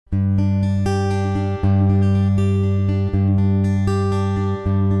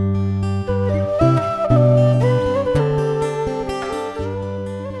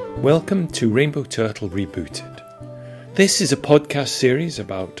Welcome to Rainbow Turtle Rebooted. This is a podcast series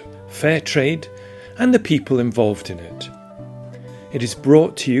about fair trade and the people involved in it. It is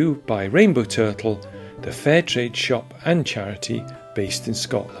brought to you by Rainbow Turtle, the fair trade shop and charity based in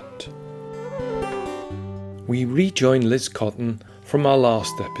Scotland. We rejoin Liz Cotton from our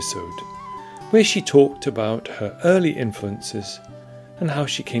last episode, where she talked about her early influences and how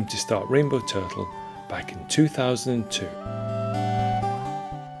she came to start Rainbow Turtle back in 2002.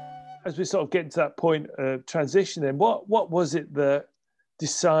 As we sort of get to that point of transition, then what was it that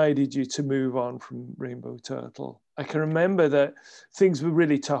decided you to move on from Rainbow Turtle? I can remember that things were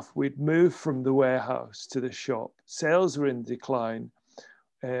really tough. We'd moved from the warehouse to the shop. Sales were in decline.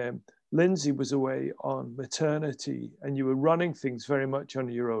 Lindsay was away on maternity, and you were running things very much on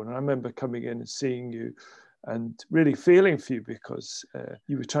your own. And I remember coming in and seeing you and really feeling for you because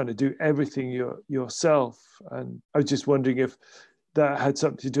you were trying to do everything yourself. And I was just wondering if that had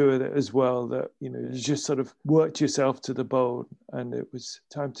something to do with it as well, that, you know, you just sort of worked yourself to the bone and it was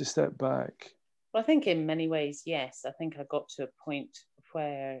time to step back. Well, I think in many ways, yes. I think I got to a point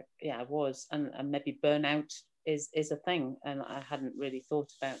where, I was, and maybe burnout is a thing. And I hadn't really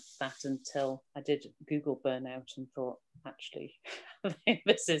thought about that until I did Google burnout and thought, actually,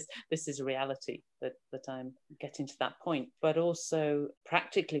 this is a reality that I'm getting to that point. But also,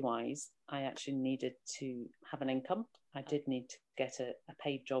 practically wise, I actually needed to have an income. I did need to get a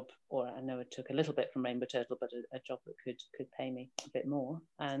paid job, or I know it took a little bit from Rainbow Turtle, but a job that could pay me a bit more.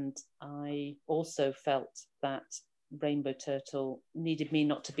 And I also felt that Rainbow Turtle needed me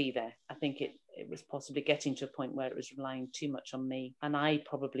not to be there. I think it was possibly getting to a point where it was relying too much on me, and I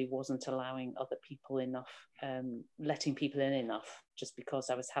probably wasn't allowing other people enough, letting people in enough, just because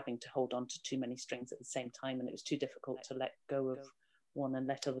I was having to hold on to too many strings at the same time, and it was too difficult to let go of one and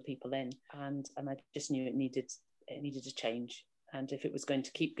let other people in. And I just knew it needed a change. And if it was going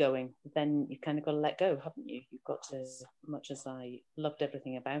to keep going, then you kind of got to let go, haven't you? You've got to, as much as I loved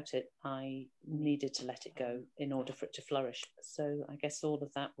everything about it, I needed to let it go in order for it to flourish. So I guess all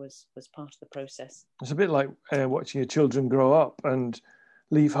of that was part of the process. It's a bit like watching your children grow up and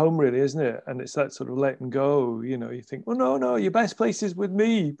leave home, really, isn't it? And it's that sort of letting go. You know, you think, well, no, your best place is with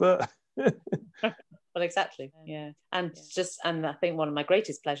me, but... Well, exactly, yeah. And I think one of my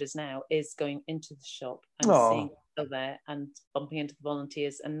greatest pleasures now is going into the shop and seeing people there and bumping into the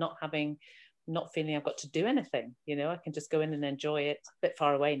volunteers and not feeling I've got to do anything. You know, I can just go in and enjoy it. A bit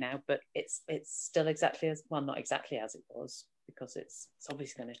far away now, but it's still exactly as, well, not exactly as it was, because it's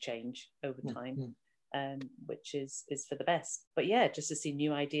obviously going to change over time. Which is for the best. But yeah, just to see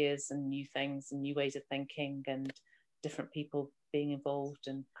new ideas and new things and new ways of thinking and different people being involved,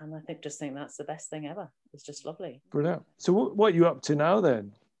 and I think that's the best thing ever. It's just lovely. Brilliant. So what are you up to now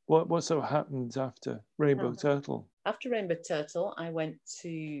then? What sort of happens after Rainbow Turtle? After Rainbow Turtle, I went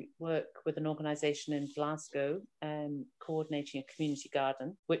to work with an organisation in Glasgow, coordinating a community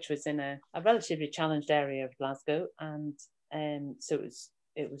garden, which was in a relatively challenged area of Glasgow, and so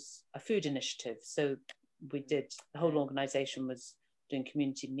it was a food initiative. So the whole organisation was doing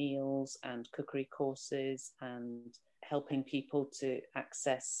community meals and cookery courses and helping people to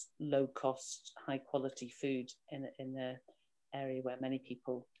access low-cost, high-quality food in an area where many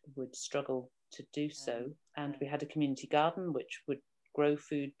people would struggle to do so. And we had a community garden which would grow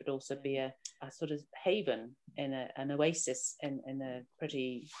food, but also be a sort of haven in an oasis in a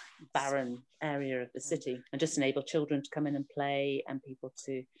pretty barren area of the city, and just enable children to come in and play and people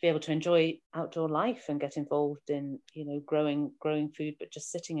to be able to enjoy outdoor life and get involved in, you know, growing food, but just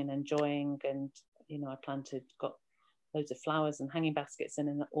sitting and enjoying. And, you know, I got loads of flowers and hanging baskets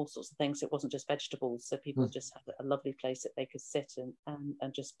and all sorts of things. It wasn't just vegetables, so people just had a lovely place that they could sit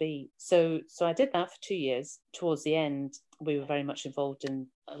and just be. So I did that for 2 years. Towards the end, we were very much involved in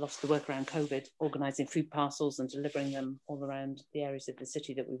a lot of the work around COVID, organising food parcels and delivering them all around the areas of the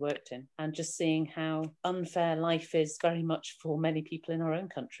city that we worked in, and just seeing how unfair life is very much for many people in our own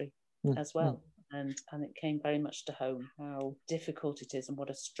country as well. And it came very much to home how difficult it is and what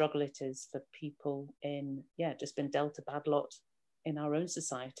a struggle it is for people just been dealt a bad lot in our own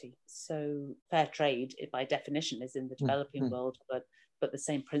society. So fair trade, by definition, is in the developing world, but the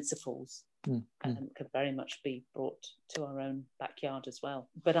same principles could very much be brought to our own backyard as well.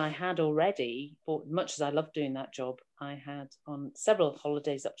 But I had already, for much as I loved doing that job, I had on several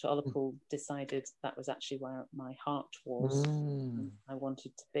holidays up to Ullapool decided that was actually where my heart was. I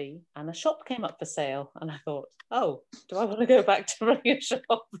wanted to be. And a shop came up for sale and I thought, oh, do I want to go back to running a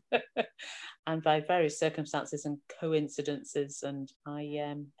shop? And by various circumstances and coincidences, and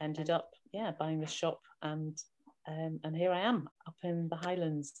I ended up, buying the shop, and here I am up in the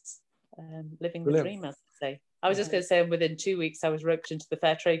Highlands, living the dream, as I say. I was just going to say, within 2 weeks, I was roped into the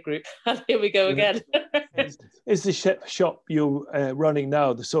Fair Trade Group, and here we go again. Is the shop you're running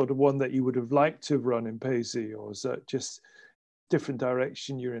now the sort of one that you would have liked to have run in Paisley, or is that just different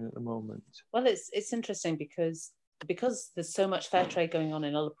direction you're in at the moment? Well, it's interesting because there's so much fair trade going on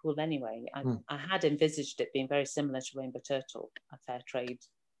in Ullapool anyway. I had envisaged it being very similar to Rainbow Turtle, a fair trade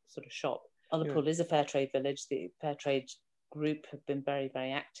sort of shop. Ullapool is a fair trade village. The fair trade group have been very,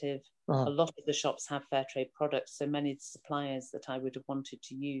 very active. A lot of the shops have fair trade products, so many suppliers that I would have wanted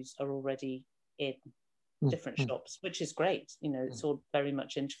to use are already in different shops, which is great. It's all very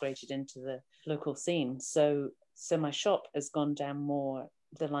much integrated into the local scene. So my shop has gone down more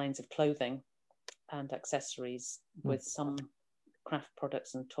the lines of clothing and accessories with some craft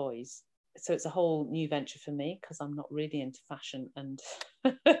products and toys. So it's a whole new venture for me because I'm not really into fashion and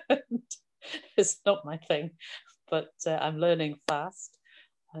it's not my thing, but I'm learning fast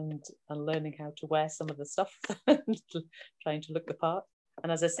and learning how to wear some of the stuff and trying to look the part.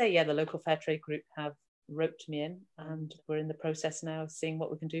 And as I say, the local Fair Trade Group have roped me in, and we're in the process now of seeing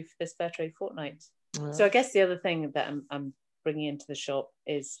what we can do for this Fair Trade fortnight. So I guess the other thing that I'm bringing into the shop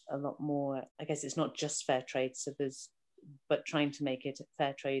is a lot more, I guess it's not just fair trade, but trying to make it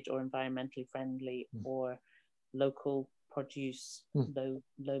fair trade or environmentally friendly or local produce,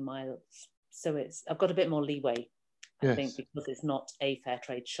 low miles. So I've got a bit more leeway, I think, because it's not a fair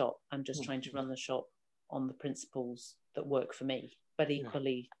trade shop. I'm just trying to run the shop on the principles that work for me, but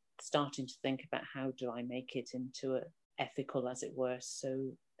equally starting to think about how do I make it into a ethical, as it were.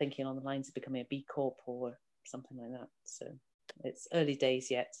 So thinking on the lines of becoming a B Corp or something like that. So it's early days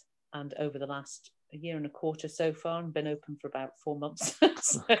yet, and over the last year and a quarter so far, and been open for about 4 months.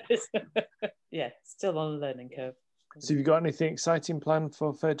 So, still on a learning curve. So have you got anything exciting planned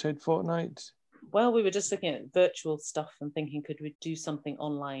for Fair Trade Fortnight? Well, we were just looking at virtual stuff and thinking, could we do something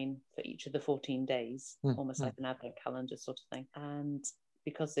online for each of the 14 days, almost like an advent calendar sort of thing. And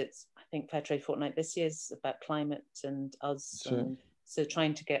because I think Fair Trade Fortnight this year is about climate and us. Sure. And so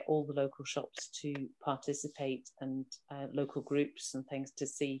trying to get all the local shops to participate and local groups and things to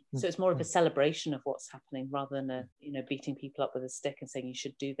see. So it's more of a celebration of what's happening rather than beating people up with a stick and saying you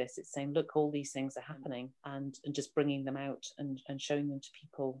should do this. It's saying, look, all these things are happening, and just bringing them out and showing them to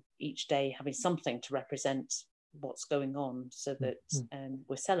people each day, having something to represent what's going on, so that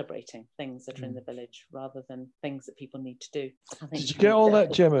we're celebrating things that are in the village rather than things that people need to do. Did you get all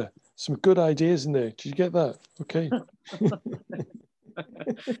that, Gemma? Some good ideas in there. Did you get that? Okay. But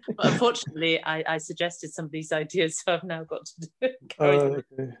unfortunately, I suggested some of these ideas, so I've now got to carry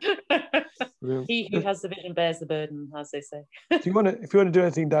them. He who has the vision bears the burden, as they say. If you want to do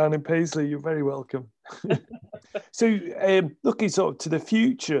anything down in Paisley, you're very welcome. So, looking sort of to the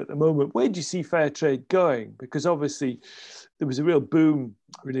future at the moment, where do you see fair trade going? Because obviously, there was a real boom,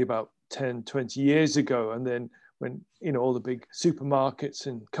 really about 10, 20 years ago, and then when all the big supermarkets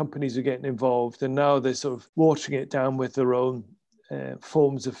and companies are getting involved, and now they're sort of watering it down with their own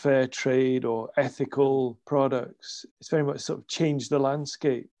forms of fair trade or ethical products. It's very much sort of changed the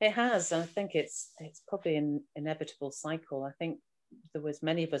landscape. It has. I think it's probably an inevitable cycle. I think there was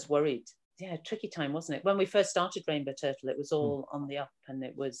many of us worried. Tricky time, wasn't it? When we first started Rainbow Turtle, it was all on the up and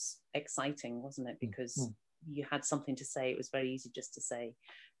it was exciting, wasn't it? Because you had something to say. It was very easy just to say,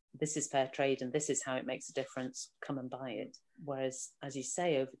 this is fair trade and this is how it makes a difference, come and buy it. Whereas, as you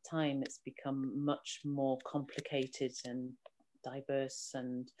say, over time, it's become much more complicated and diverse,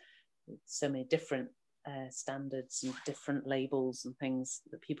 and so many different standards and different labels and things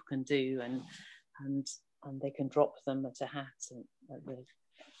that people can do, and they can drop them at a hat, and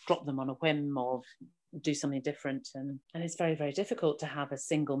drop them on a whim or do something different, and it's very, very difficult to have a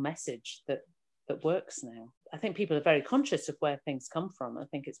single message that works now. I think people are very conscious of where things come from. I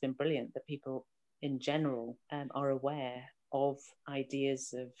think it's been brilliant that people in general are aware of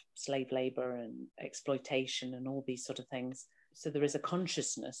ideas of slave labor and exploitation and all these sort of things. So there is a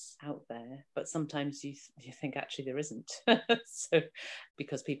consciousness out there, but sometimes you think actually there isn't. So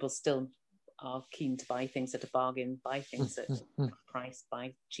because people still are keen to buy things at a bargain, buy things at a price,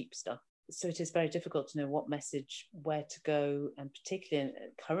 buy cheap stuff. So it is very difficult to know what message, where to go, and particularly in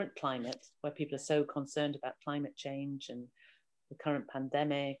current climate, where people are so concerned about climate change and the current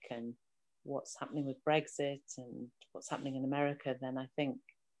pandemic and what's happening with Brexit and what's happening in America, then I think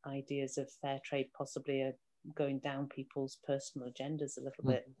ideas of fair trade possibly are going down people's personal agendas a little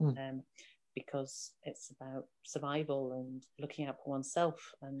bit, because it's about survival and looking out for oneself,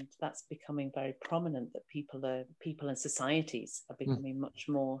 and that's becoming very prominent, that people and societies are becoming much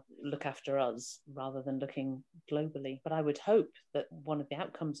more look after us rather than looking globally. But I would hope that one of the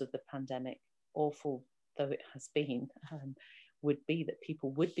outcomes of the pandemic, awful though it has been, would be that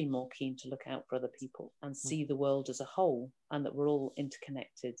people would be more keen to look out for other people and see the world as a whole, and that we're all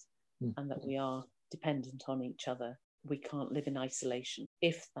interconnected and that we are dependent on each other. We can't live in isolation.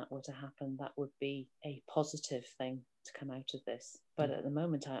 If that were to happen, that would be a positive thing to come out of this. But at the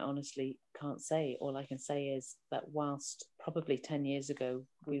moment, I honestly can't say. All I can say is that whilst probably 10 years ago,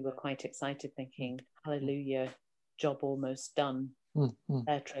 we were quite excited thinking, hallelujah, job almost done.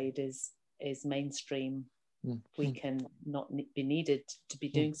 Fair trade is mainstream. We can not be needed to be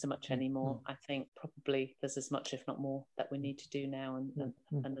doing so much anymore. I think probably there's as much, if not more, that we need to do now,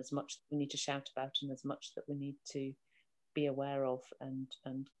 and as much we need to shout about, and as much that we need to be aware of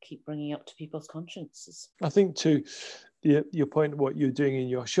and keep bringing up to people's consciences. I think too, your point, what you're doing in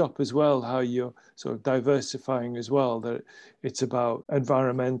your shop as well, how you're sort of diversifying as well, that it's about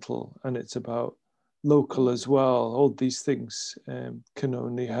environmental and it's about local as well. All these things can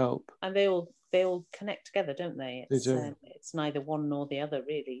only help. And they all connect together, don't they? It's, they do. It's neither one nor the other,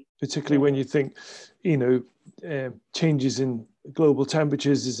 really. Particularly when you think, changes in global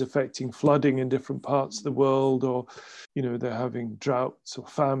temperatures is affecting flooding in different parts of the world, or, they're having droughts or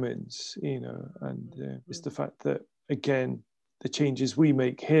famines, and it's the fact that, again, the changes we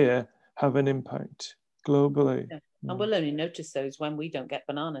make here have an impact globally. Yeah. And we'll only notice those when we don't get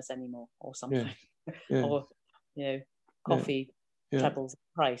bananas anymore or something. Yeah. Or, coffee trebles the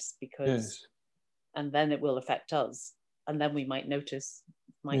price because, and then it will affect us. And then we might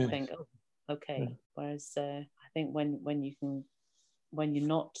think, oh, okay. Yeah. Whereas I think when you're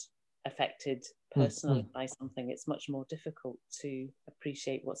not affected personally by something, it's much more difficult to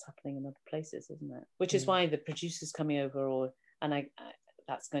appreciate what's happening in other places, isn't it? Which is why the producers coming over, I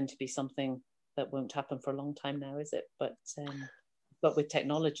that's going to be something that won't happen for a long time now, is it? But with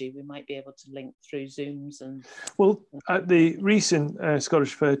technology, we might be able to link through Zooms and... Well, at the recent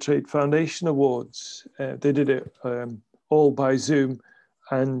Scottish Fair Trade Foundation Awards, they did it all by Zoom.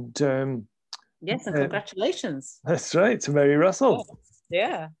 And yes, and congratulations. That's right, to Mary Russell.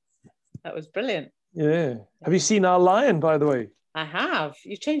 Yeah, that was brilliant. Yeah. Have you seen our lion, by the way? I have.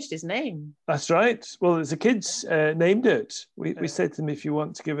 You changed his name. That's right. Well, as the kids named it, we said to them, if you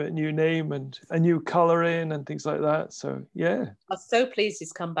want to give it a new name and a new colouring and things like that. So, yeah. I was so pleased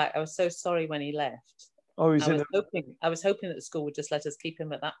he's come back. I was so sorry when he left. Oh, I was hoping that the school would just let us keep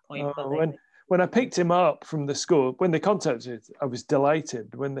him at that point. Oh, when I picked him up from the school, when they contacted, I was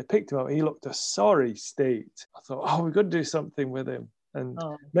delighted. When they picked him up, he looked a sorry state. I thought, we've got to do something with him. And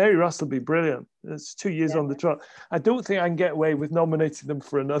Mary Russell will be brilliant. It's 2 years on the trot. I don't think I can get away with nominating them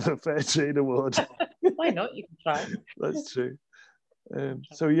for another Fair Trade Award. Why not? You can try. That's true.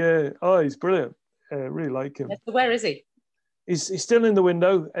 So yeah, he's brilliant. Really like him. So where is he? He's still in the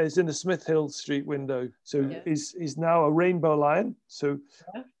window. He's in the Smith Hill Street window. So he's now a rainbow lion. So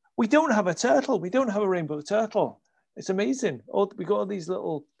we don't have a turtle. We don't have a rainbow turtle. It's amazing. We got all these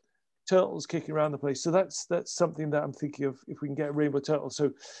little turtles kicking around the place. So that's something that I'm thinking of, if we can get a rainbow turtle.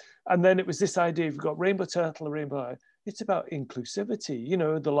 So, and then it was this idea, if you've got rainbow turtle, a rainbow lion, it's about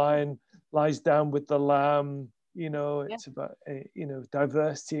inclusivity. The lion lies down with the lamb, it's about,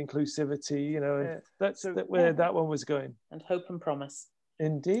 diversity, inclusivity, that's where that one was going. And hope and promise.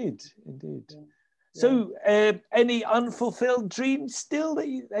 Indeed. Yeah. So any unfulfilled dreams still,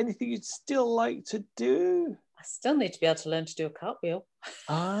 anything you'd still like to do? I still need to be able to learn to do a cartwheel.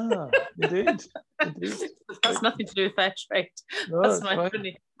 Indeed. That's nothing to do with fair trade. That's my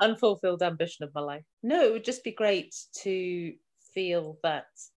only unfulfilled ambition of my life. No, it would just be great to feel that,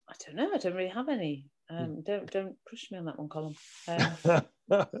 I don't know, I don't really have any. Don't push me on that one, Colin.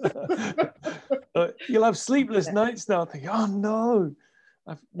 You'll have sleepless nights now thinking, oh no,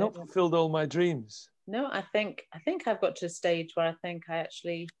 I've not fulfilled all my dreams. No, I think I've got to a stage where I think I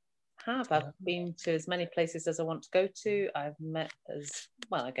actually have. I've been to as many places as I want to go to. I've met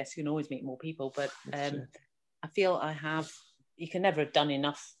I guess you can always meet more people, but I feel I have. You can never have done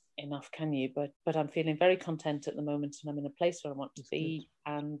enough, can you? But I'm feeling very content at the moment, and I'm in a place where I want to be.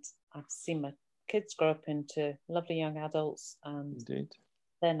 And I've seen my kids grow up into lovely young adults, and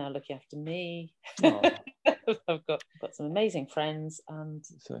they're now looking after me. I've got some amazing friends, and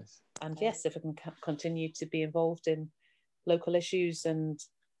yes, if I can continue to be involved in local issues and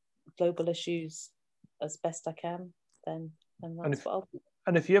global issues as best I can, then that's what I'll do.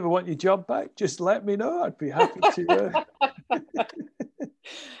 And if you ever want your job back, just let me know. I'd be happy to.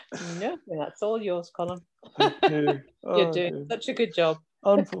 No, that's all yours, Colin. Thank you. You're doing such a good job.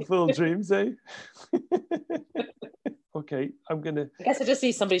 Unfulfilled dreams, eh? Okay, I guess I just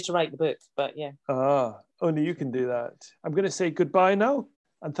need somebody to write the book, but yeah. Only you can do that. I'm going to say goodbye now.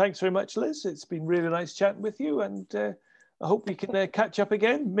 And thanks very much, Liz. It's been really nice chatting with you. And I hope we can catch up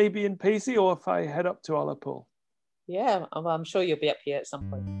again, maybe in Paisley or if I head up to Ullapool. Yeah, I'm sure you'll be up here at some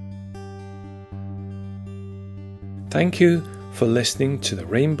point. Thank you for listening to the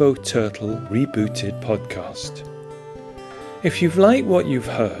Rainbow Turtle Rebooted podcast. If you've liked what you've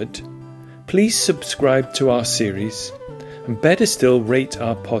heard, please subscribe to our series and better still rate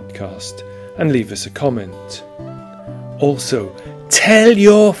our podcast and leave us a comment. Also, tell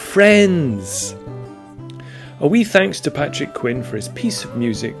your friends! A wee thanks to Patrick Quinn for his piece of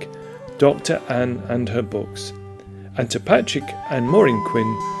music, Dr. Anne and her books, and to Patrick and Maureen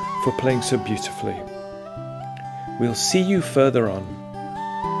Quinn for playing so beautifully. We'll see you further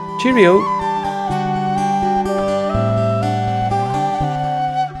on. Cheerio!